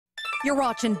You're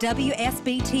watching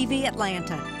WSB TV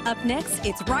Atlanta. Up next,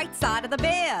 it's Right Side of the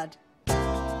Bed. Good,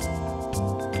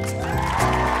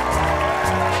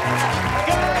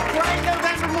 great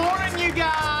November morning, you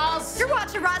guys. You're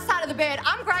watching Right Side of the Bed.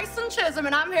 I'm Gracelynn Chisholm,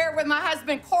 and I'm here with my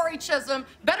husband, Cory Chisholm,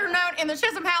 better known in the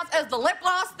Chisholm house as the lip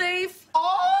gloss thief.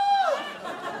 Oh!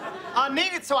 I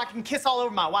need it so I can kiss all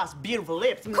over my wife's beautiful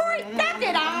lips. Cory, knock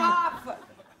it off!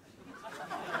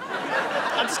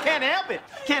 I just can't help it.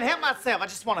 Can't help myself. I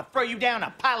just want to throw you down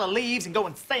a pile of leaves and go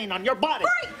insane on your body.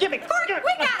 Cory, give me. Cory,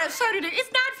 we got a show to do. It's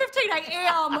 9:15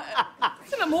 a.m.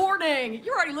 It's in the morning.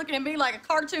 You're already looking at me like a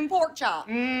cartoon pork chop.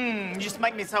 You just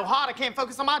make me so hot I can't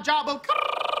focus on my job.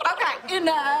 Okay,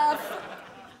 enough.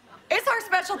 It's our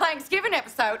special Thanksgiving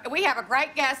episode, and we have a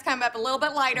great guest coming up a little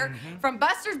bit later. From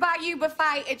Buster's Bayou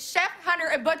Buffet, it's Chef, Hunter,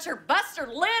 and Butcher Buster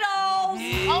Littles.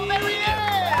 Oh, there he is!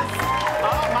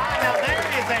 Oh, my, now there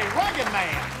is a rugged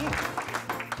man.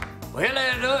 Well,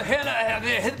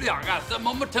 hello, I got something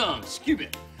on my tongue. Excuse me.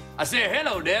 I said,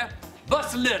 hello there,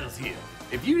 Buster Littles here.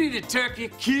 If you need a turkey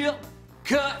killed,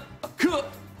 cut, or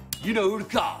cooked, you know who to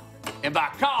call. And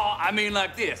by call, I mean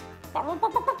like this. Yeah.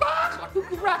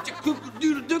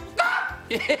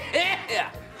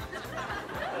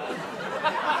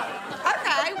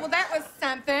 Okay, well, that was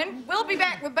something. We'll be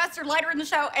back with Buster later in the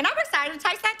show, and I'm excited to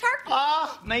taste that turkey.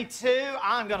 Oh, me too.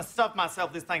 I'm gonna stuff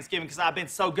myself this Thanksgiving because I've been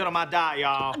so good on my diet,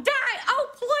 y'all. Diet? Oh,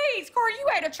 please. Cory, you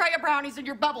ate a tray of brownies in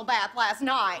your bubble bath last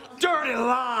night. Dirty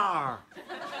liar.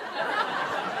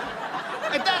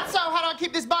 If that's so, how do I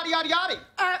keep this body yada yada?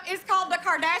 It's called the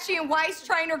Kardashian waist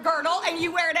trainer girdle, and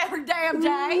you wear it every damn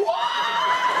day.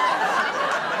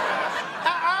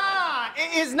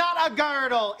 It is not a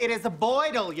girdle. It is a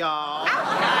boidle, y'all. Okay, all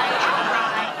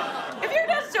right. If you're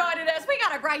just joining us, we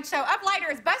got a great show. Up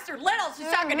later is Buster Littles,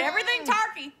 who's talking everything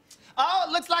turkey. Oh,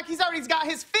 it looks like he's already got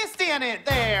his fist in it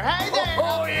there. Hey there.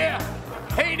 Oh, yeah.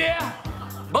 Hey there,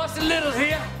 Buster Littles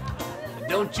here.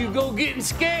 Don't you go getting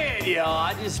scared, y'all.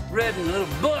 I just spreading a little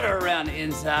butter around the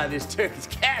inside of this turkey's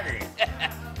cavity.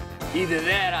 Either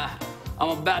that or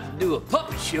I'm about to do a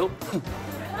puppet show.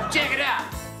 Check it out.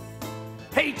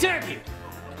 Hey, turkey.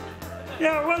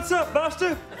 Yeah, what's up,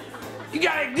 Buster? You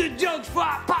got any good jokes before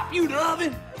I pop you in the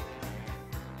oven?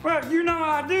 Well, you know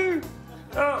I do.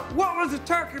 What was the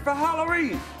turkey for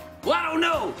Halloween? Well, I don't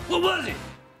know. What was it?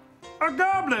 A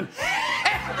goblin.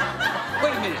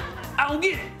 Wait a minute. I don't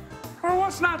get it. Well,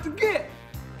 what's not to get?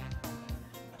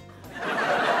 Okay,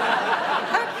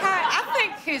 I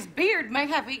think his beard may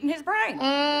have eaten his brain.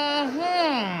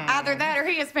 Either that or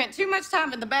he has spent too much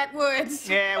time in the backwoods.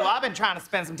 Yeah, well, I've been trying to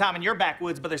spend some time in your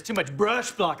backwoods, but there's too much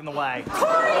brush blocking the way.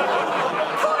 Cory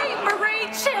Marie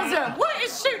Chisholm, what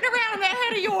is shooting around in that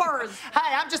head of yours?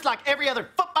 Hey, I'm just like every other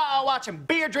football-watching,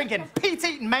 beer-drinking,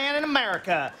 pizza-eating man in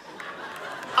America.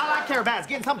 All I care about is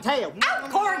getting some tail. Oh,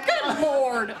 Cory, good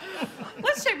Lord.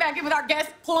 Let's check back in with our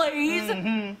guest, please.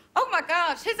 Oh, my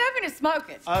gosh, his oven is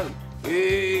smoking. Oh.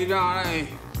 Hey, Donnie.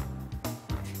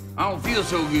 I don't feel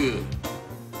so good.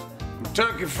 My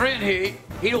turkey friend here,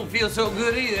 he don't feel so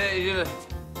good either.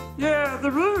 Yeah, the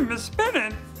room is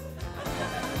spinning.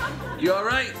 You all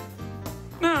right?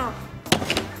 No.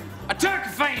 A turkey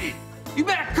fainted. You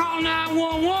better call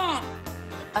 911.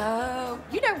 Oh,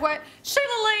 you know what? Sheila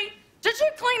Lee, did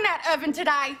you clean that oven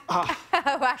today? Oh,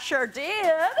 I sure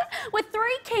did. With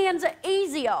 3 cans of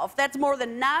Easy Off. That's more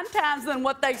than 9 times than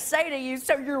what they say to you,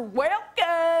 so you're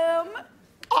welcome.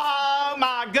 Oh,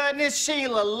 my goodness,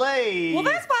 Sheila Lee. Well,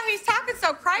 that's why he's talking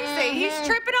so crazy. He's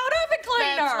tripping on oven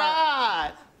cleaner. That's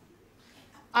right.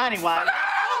 Anyway.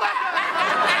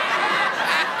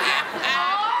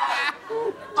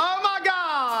 Oh, my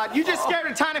God. You just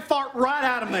scared a tiny fart right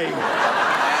out of me. Look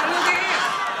at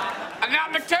I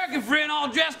got my turkey friend all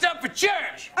dressed up for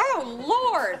church. Oh,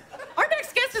 Lord. Our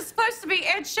next guest is supposed to be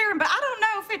Ed Sheeran, but I don't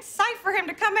know if it's safe for him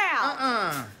to come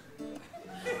out.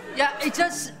 Yeah, it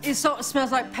sort of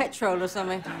smells like petrol or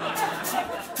something.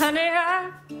 Honey,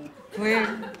 I will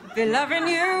be loving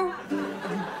you.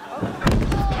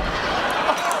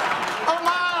 Oh,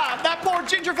 my. That poor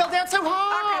Ginger fell down so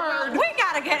hard. Okay, well, we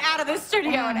got to get out of this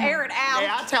studio and air it out.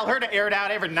 Yeah, I tell her to air it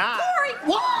out every night. Cory!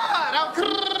 What? Oh,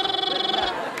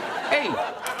 Hey,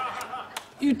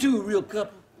 you two a real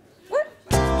couple? What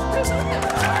is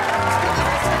that?